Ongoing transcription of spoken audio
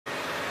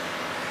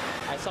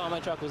I saw my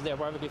truck was there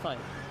perfectly fine.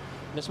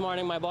 This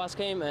morning my boss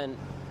came and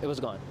it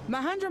was gone.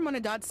 Mahendra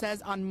Munadat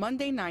says on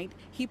Monday night,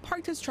 he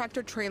parked his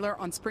tractor trailer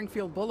on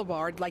Springfield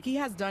Boulevard like he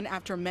has done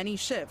after many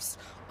shifts.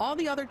 All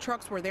the other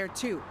trucks were there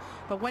too.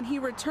 But when he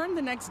returned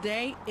the next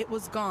day, it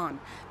was gone.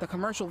 The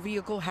commercial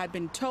vehicle had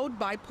been towed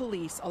by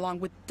police along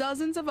with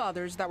dozens of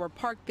others that were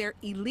parked there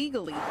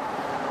illegally.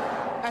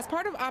 As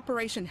part of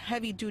Operation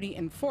Heavy Duty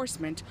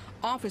Enforcement,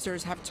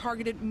 officers have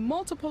targeted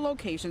multiple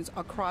locations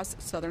across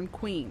southern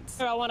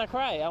Queens. I want to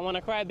cry. I want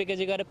to cry because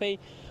you got to pay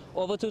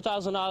over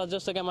 $2,000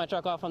 just to get my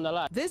truck off from the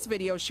lot. This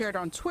video shared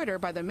on Twitter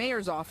by the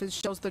mayor's office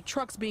shows the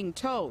trucks being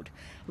towed.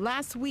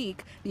 Last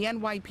week, the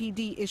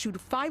NYPD issued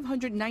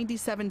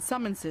 597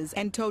 summonses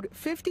and towed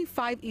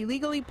 55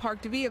 illegally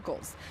parked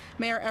vehicles.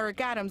 Mayor Eric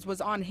Adams was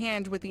on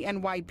hand with the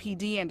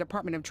NYPD and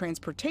Department of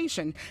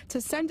Transportation to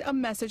send a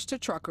message to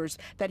truckers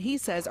that he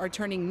says are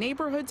turning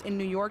neighborhoods in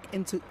New York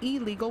into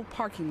illegal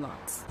parking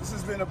lots. This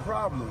has been a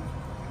problem,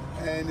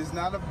 and it's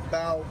not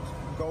about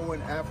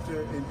going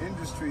after an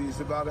industry, it's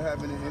about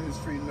having an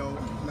industry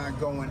not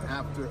going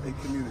after a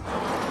community.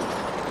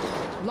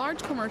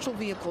 Large commercial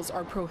vehicles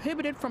are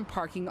prohibited from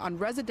parking on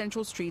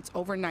residential streets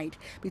overnight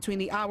between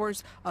the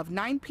hours of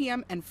 9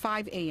 p.m. and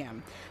 5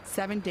 a.m.,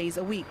 7 days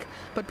a week.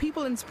 But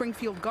people in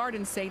Springfield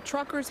Gardens say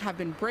truckers have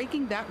been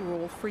breaking that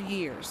rule for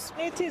years.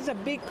 It is a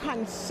big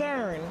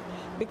concern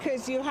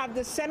because you have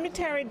the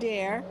cemetery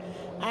there,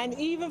 and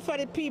even for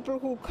the people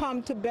who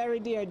come to bury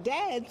their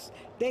deads,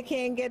 they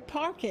can't get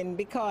parking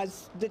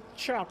because the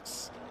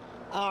trucks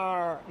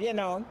are,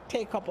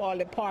 take up all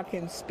the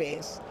parking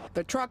space.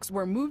 The trucks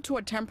were moved to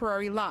a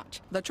temporary lot.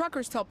 The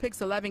truckers tell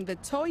Pix 11 the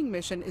towing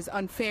mission is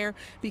unfair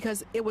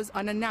because it was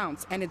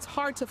unannounced and it's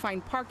hard to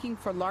find parking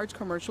for large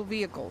commercial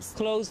vehicles.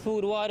 Clothes,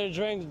 food, water,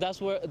 drinks,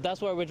 that's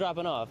where we're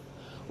dropping off.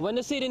 When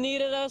the city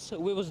needed us,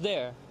 we was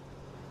there.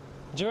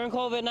 During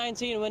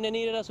COVID-19, when they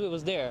needed us, we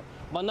was there.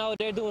 But now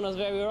they're doing us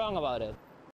very wrong about it.